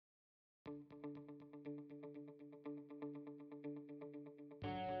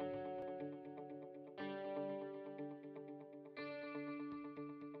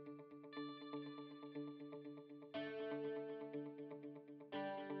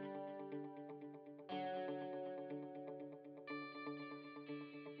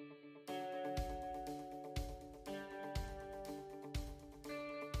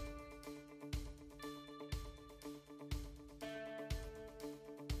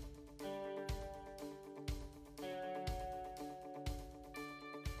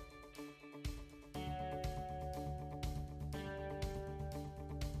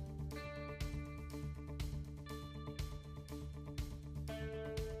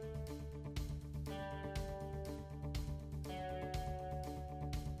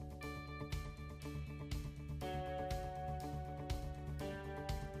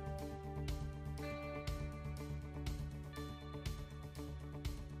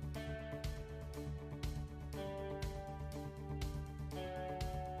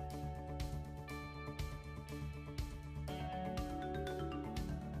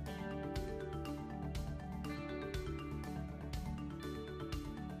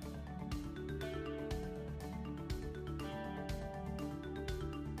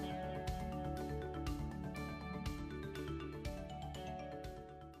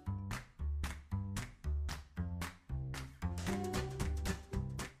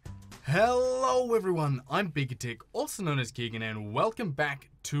Hello everyone, I'm BeakerTeck, also known as Keegan, and welcome back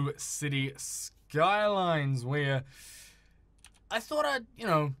to City Skylines, where I thought I'd,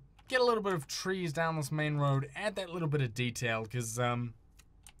 get a little bit of trees down this main road, add that little bit of detail, because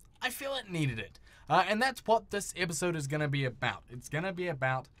I feel it needed it. And that's what this episode is going to be about. It's going to be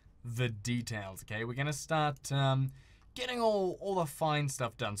about the details, okay? We're going to start getting all the fine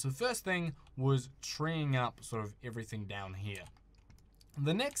stuff done. So first thing was treeing up sort of everything down here.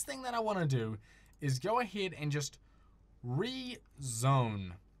 The next thing that I want to do is go ahead and just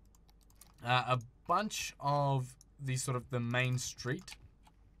rezone a bunch of the main street.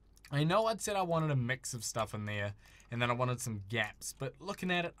 I know I'd said I wanted a mix of stuff in there, and then I wanted some gaps, but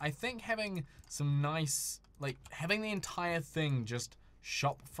looking at it, I think having some nice, having the entire thing just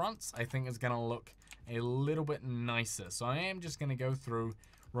shop fronts, I think is going to look a little bit nicer. So I am just going to go through,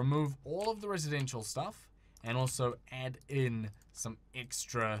 remove all of the residential stuff, and also add in some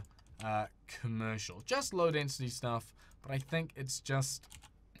extra commercial. Just low density stuff, but I think it's just,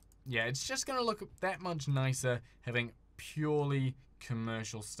 it's just going to look that much nicer having purely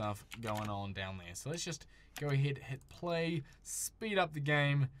commercial stuff going on down there. So let's just go ahead, hit play, speed up the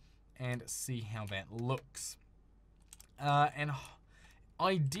game, and see how that looks. And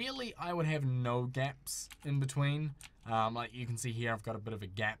ideally, I would have no gaps in between. Like you can see here, I've got a bit of a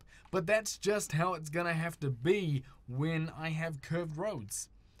gap, but that's just how it's gonna have to be when I have curved roads.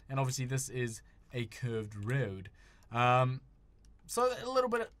 And obviously, this is a curved road. So a little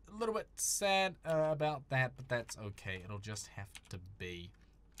bit sad about that, but that's okay. It'll just have to be.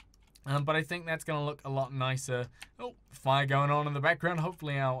 But I think that's gonna look a lot nicer. Oh, fire going on in the background.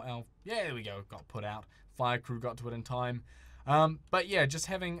 Hopefully our yeah, there we go, got put out. Fire crew got to it in time. But yeah, just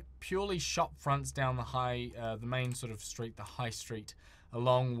having purely shop fronts down the main sort of street, the high street,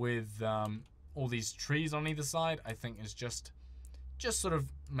 along with all these trees on either side, I think is just sort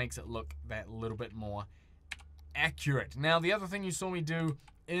of makes it look that little bit more accurate. Now, the other thing you saw me do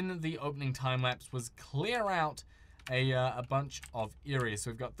in the opening time lapse was clear out a bunch of areas.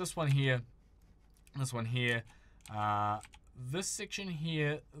 So we've got this one here, this section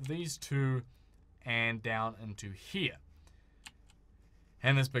here, these two, and down into here.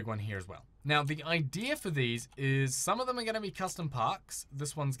 And this big one here as well. Now, the idea for these is some of them are going to be custom parks.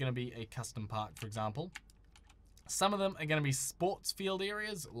 This one's going to be a custom park, for example. Some of them are going to be sports field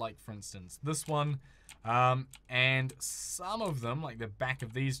areas, like, for instance, this one. And some of them, like the back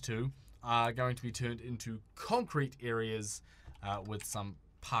of these two, are going to be turned into concrete areas with some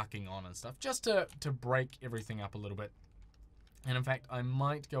parking on and stuff, just to break everything up a little bit. And in fact, I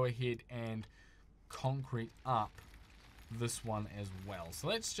might go ahead and concrete up this one as well. So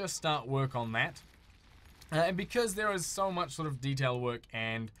let's just start work on that. And because there is so much sort of detail work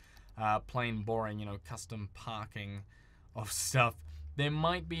and plain boring, custom parking of stuff, there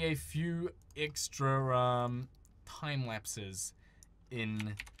might be a few extra time lapses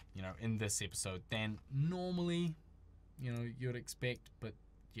in this episode than normally you'd expect, but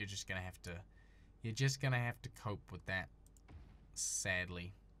you're just gonna have to cope with that,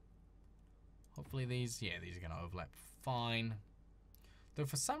 sadly. Hopefully these are gonna overlap fine. Though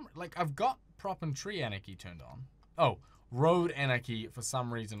for some, I've got prop and tree anarchy turned on. Oh, road anarchy, for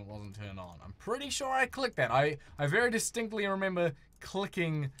some reason it wasn't turned on. I'm pretty sure I clicked that. I very distinctly remember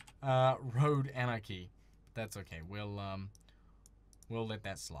clicking road anarchy. That's okay. We'll let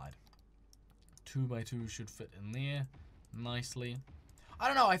that slide. 2x2 should fit in there nicely. I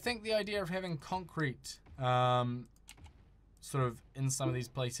don't know. I think the idea of having concrete sort of in some of these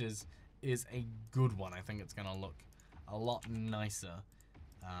places is a good one. I think it's going to look a lot nicer.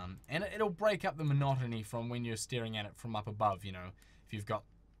 And it'll break up the monotony from when you're staring at it from up above, If you've got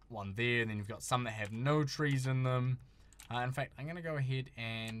one there, then you've got some that have no trees in them. In fact, I'm going to go ahead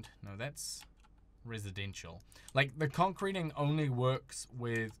and... No, that's residential. The concreting only works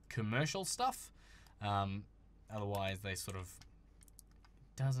with commercial stuff. Otherwise, they sort of...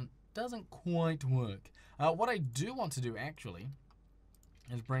 Doesn't quite work. What I do want to do, actually,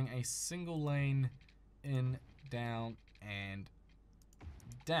 is bring a single lane in, down, and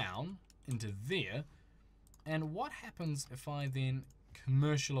down into there. And what happens if I then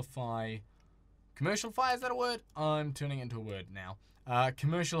commercialify, is that a word? I'm turning it into a word now.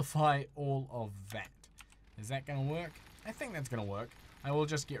 Commercialify all of that. Is that going to work? I think that's going to work. I will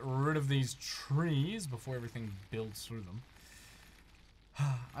just get rid of these trees before everything builds through them.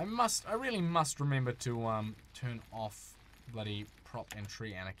 I really must remember to turn off bloody prop and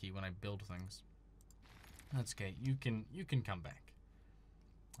tree anarchy when I build things. That's okay. You can come back.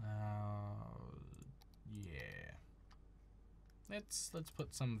 Yeah. Let's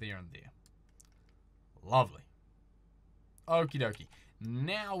put some there and there. Lovely. Okie dokie.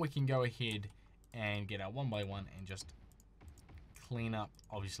 Now we can go ahead and get our 1x1 and just clean up,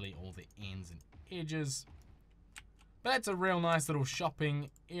 obviously, all the ends and edges. But that's a real nice little shopping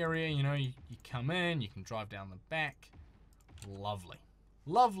area. You know, you come in, you can drive down the back. Lovely.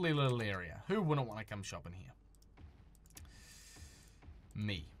 Lovely little area. Who wouldn't want to come shopping here?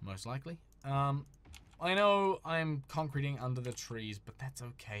 Me, most likely. I know I'm concreting under the trees, but that's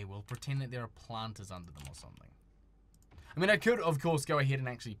okay. We'll pretend that there are planters under them or something. I mean, I could, of course, go ahead and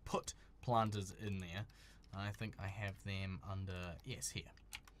actually put planters in there. I think I have them under, yes, here.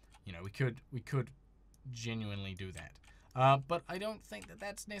 You know, we could genuinely do that. But I don't think that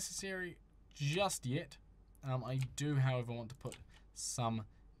that's necessary just yet. I do, however, want to put some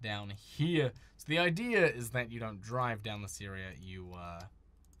down here. So the idea is that you don't drive down this area, you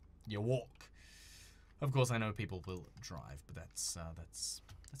walk. Of course, I know people will drive, but that's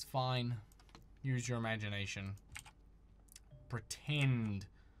fine. Use your imagination. Pretend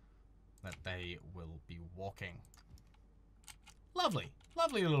that they will be walking. Lovely.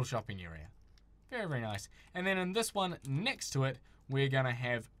 Lovely little shopping area. Very, very nice. And then in this one next to it, we're going to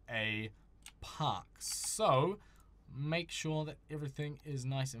have a park. So, make sure that everything is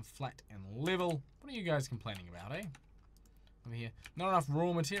nice and flat and level. What are you guys complaining about, eh? Over here. Not enough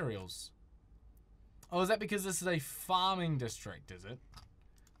raw materials. Oh, is that because this is a farming district, is it?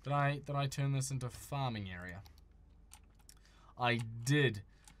 Did I turn this into a farming area? I did.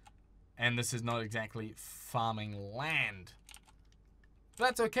 And this is not exactly farming land. But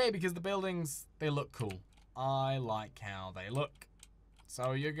that's okay because the buildings, they look cool. I like how they look.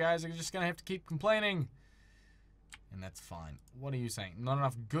 So you guys are just going to have to keep complaining. And that's fine. What are you saying? Not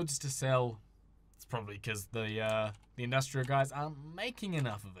enough goods to sell. It's probably because the industrial guys aren't making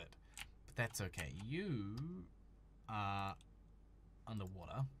enough of it. But that's okay. You are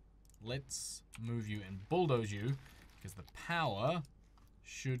underwater. Let's move you and bulldoze you because the power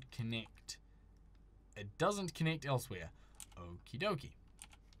should connect. It doesn't connect elsewhere. Okie dokie.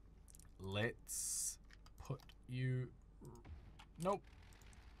 Let's put you... Nope.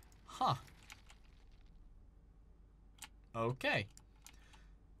 Huh. Okay.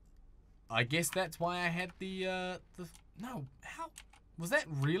 I guess that's why I had the... No, how... Was that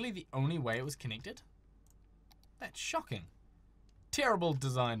really the only way it was connected? That's shocking. Terrible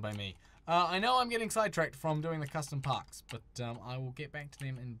design by me. I know I'm getting sidetracked from doing the custom parks, but I will get back to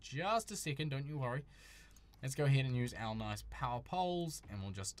them in just a second, don't you worry. Let's go ahead and use our nice power poles, and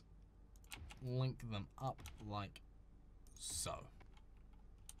we'll just link them up like so.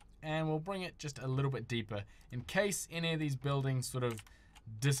 And we'll bring it just a little bit deeper in case any of these buildings sort of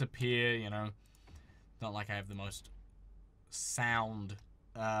disappear, you know. Not like I have the most sound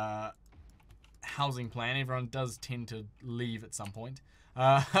housing plan. Everyone does tend to leave at some point.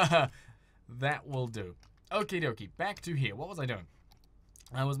 That will do. Okie dokie, back to here. What was I doing?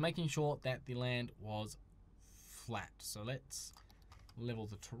 I was making sure that the land was flat. So let's level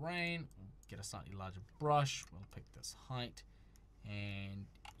the terrain. We'll get a slightly larger brush. We'll pick this height. And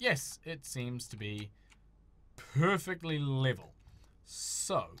yes, it seems to be perfectly level.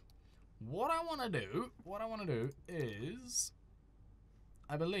 So, what I want to do is,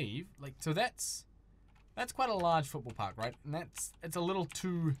 I believe, like, so that's quite a large football park, right? And it's a little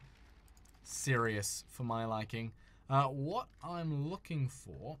too serious for my liking. What I'm looking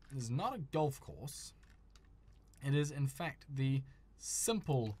for is not a golf course. It is, in fact, the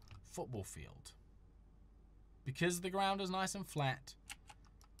simple football field. Because the ground is nice and flat.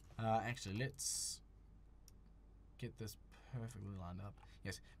 Actually, let's get this perfectly lined up.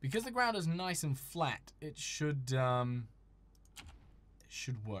 Yes, because the ground is nice and flat, it should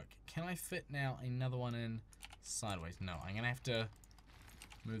work. Can I fit now another one in sideways? No, I'm gonna have to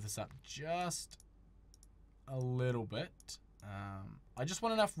move this up just a little bit. I just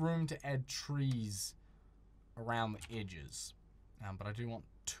want enough room to add trees around the edges, but I do want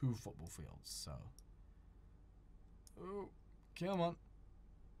 2 football fields. So, oh, come on,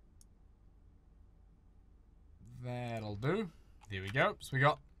 that'll do. There we go. So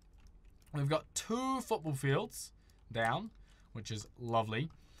we've got 2 football fields down, which is lovely.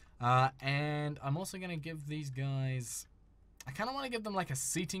 And I'm also going to give these guys... I kind of want to give them like a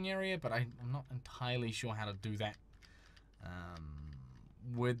seating area, but I'm not entirely sure how to do that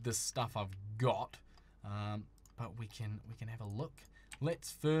with the stuff I've got. But we can have a look.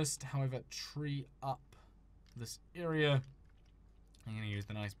 Let's first, however, tree up this area. I'm going to use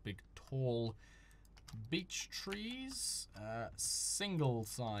the nice big tall beech trees. Single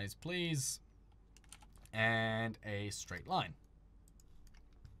size, please. And a straight line.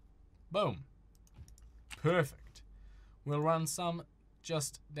 Boom. Perfect. We'll run some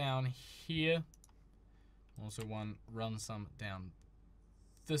just down here. Also run some down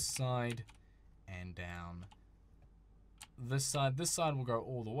this side and down this side. This side will go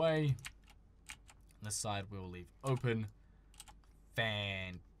all the way. This side we will leave open.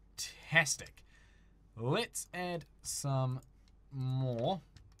 Fantastic. Let's add some more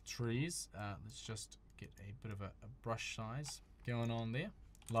trees. Let's just get a bit of a brush size going on there.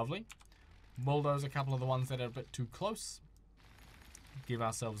 Lovely. Bulldoze a couple of the ones that are a bit too close. Give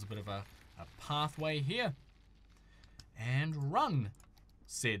ourselves a bit of a pathway here. And run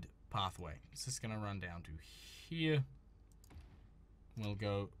said pathway. It's just going to run down to here. We'll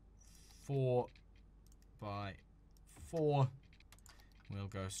go 4 by 4. We'll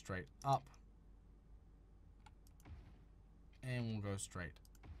go straight up. And we'll go straight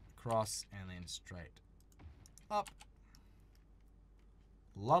across and then straight up.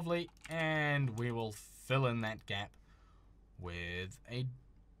 Lovely. And we will fill in that gap with a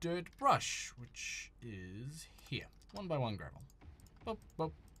dirt brush, which is here. 1 by 1 gravel. Boop,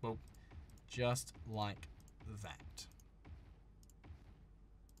 boop, boop. Just like that.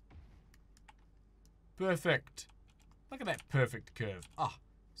 Perfect. Look at that perfect curve. Ah,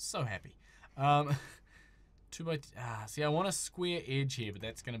 so happy. 2 by... see, I want a square edge here, but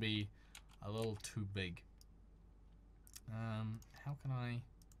that's going to be a little too big. How can I...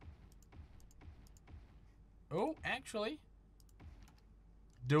 Oh, actually.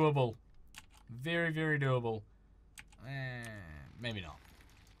 Doable. Very, very doable. Maybe not.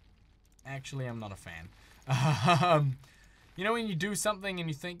 Actually, I'm not a fan. You know when you do something and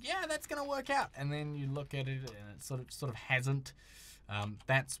you think, yeah, that's going to work out. And then you look at it and it sort of hasn't.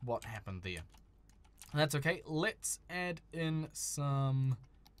 That's what happened there. That's okay. Let's add in some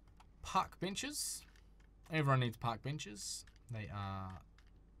park benches. Everyone needs park benches. They are...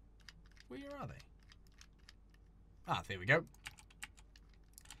 Where are they? Ah, there we go.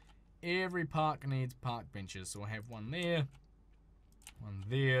 Every park needs park benches. So we'll have one there, one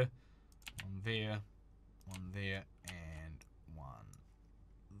there, one there, one there, and one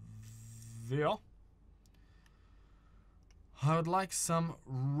there. I would like some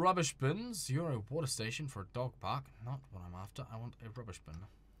rubbish bins. You're a water station for a dog park. Not what I'm after. I want a rubbish bin.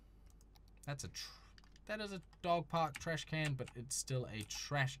 That's that is a dog park trash can, but it's still a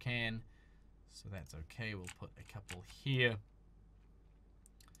trash can. So that's okay. We'll put a couple here.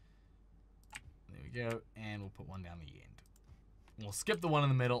 There we go. And we'll put one down the end. We'll skip the one in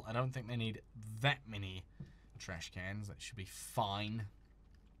the middle. I don't think they need that many trash cans. That should be fine.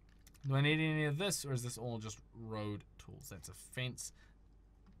 Do I need any of this, or is this all just road tools? That's a fence.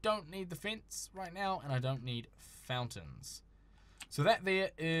 Don't need the fence right now, and I don't need fountains. So that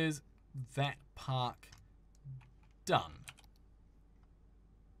there is that park done.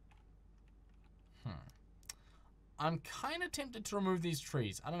 I'm kind of tempted to remove these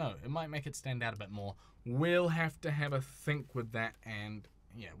trees. I don't know. It might make it stand out a bit more. We'll have to have a think with that, and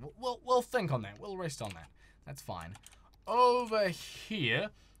yeah, we'll think on that. We'll rest on that. That's fine. Over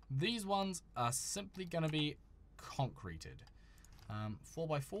here, these ones are simply going to be concreted.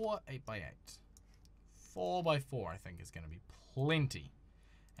 4x4, 8x8. 4x4, I think, is going to be plenty.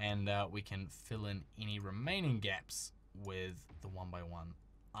 And we can fill in any remaining gaps with the 1x1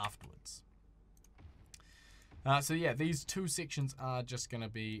 afterwards. So yeah, these two sections are just going to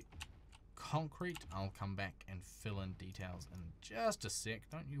be concrete. I'll come back and fill in details in just a sec.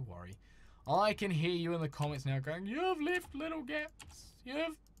 Don't you worry. I can hear you in the comments now going, you've left little gaps.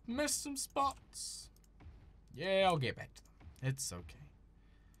 You've missed some spots. Yeah, I'll get back to them. It's okay.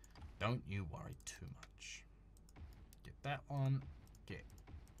 Don't you worry too much. Get that one. Get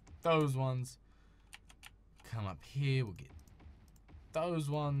those ones. Come up here. We'll get those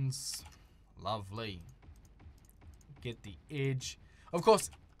ones. Lovely. Get the edge. Of course,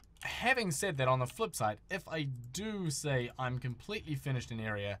 having said that, on the flip side, if I do say I'm completely finished an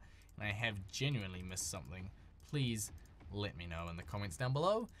area and I have genuinely missed something, please let me know in the comments down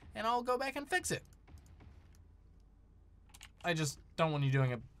below and I'll go back and fix it. I just don't want you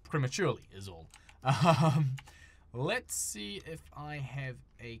doing it prematurely is all. Let's see if I have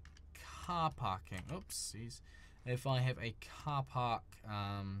a car parking. Oopsies. If I have a car park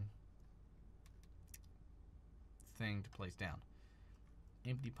thing to place down.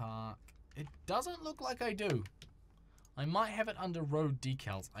 Empty park. It doesn't look like I do. I might have it under road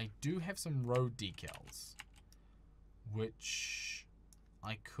decals. I do have some road decals, which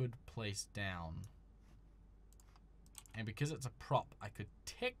I could place down. And because it's a prop, I could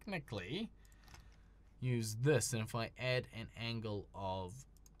technically use this. And if I add an angle of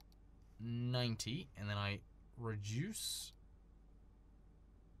 90 and then I reduce...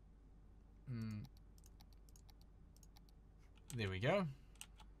 There we go.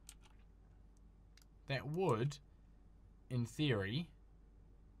 that would, in theory,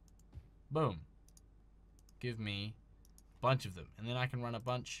 boom, give me a bunch of them. And then I can run a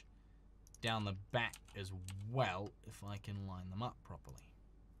bunch down the back as well if I can line them up properly.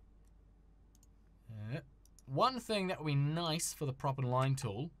 One thing that would be nice for the prop and line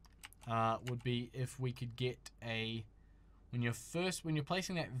tool would be if we could get a, when you're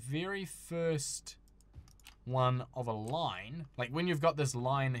placing that very first one of a line, like when you've got this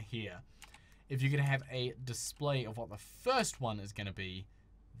line here, if you could have a display of what the first one is going to be,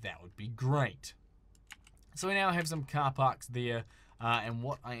 that would be great. So we now have some car parks there, and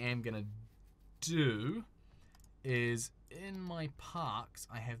what I am going to do is in my parks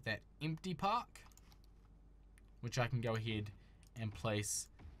I have that empty park, which I can go ahead and place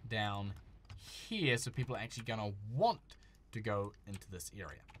down here, so people are actually going to want to go into this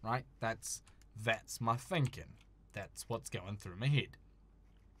area, right? That's my thinking. That's what's going through my head.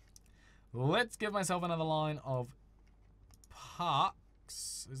 Let's give myself another line of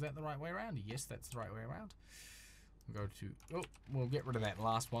parks. Is that the right way around? Yes, that's the right way around. We'll go to, oh, we'll get rid of that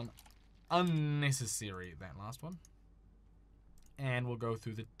last one. Unnecessary, that last one. And we'll go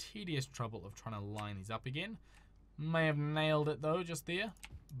through the tedious trouble of trying to line these up again. May have nailed it though, just there.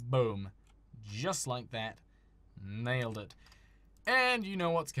 Boom. Just like that. Nailed it. And you know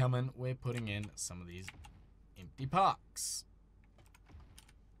what's coming. We're putting in some of these empty parks.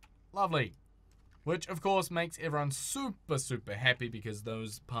 Lovely. Which, of course, makes everyone super, super happy because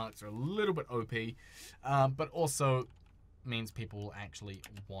those parks are a little bit OP. But also means people will actually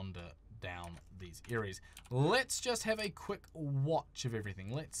wander down these areas. Let's just have a quick watch of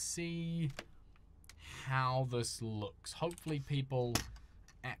everything. Let's see how this looks. Hopefully people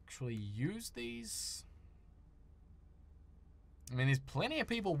actually use these. I mean, there's plenty of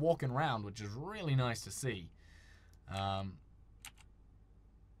people walking around, which is really nice to see.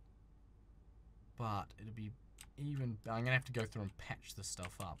 But it'll be even, I'm gonna have to go through and patch this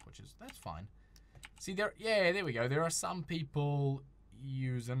stuff up, that's fine. See there, yeah, there we go. There are some people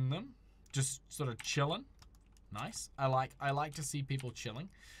using them, just sort of chilling. Nice. I like to see people chilling.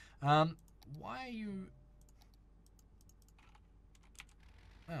 Why are you?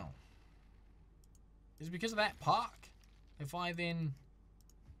 Oh, is it because of that park? If I then,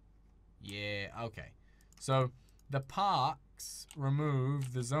 yeah, okay. So the parks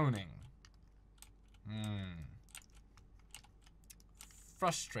remove the zoning.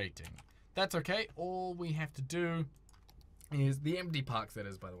 Frustrating. That's okay. All we have to do is the empty parks, that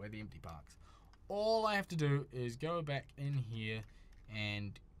is, by the way, the empty parks. All I have to do is go back in here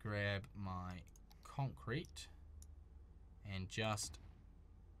and grab my concrete and just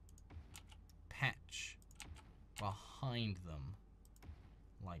patch behind them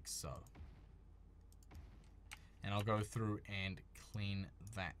like so. And I'll go through and clean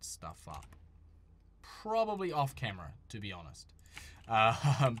that stuff up. Probably off camera, to be honest.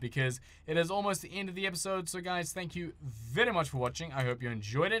 Because it is almost the end of the episode. So guys, thank you very much for watching. I hope you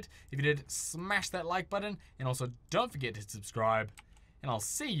enjoyed it. If you did, smash that like button. And also don't forget to subscribe. And I'll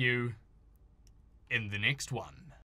see you in the next one.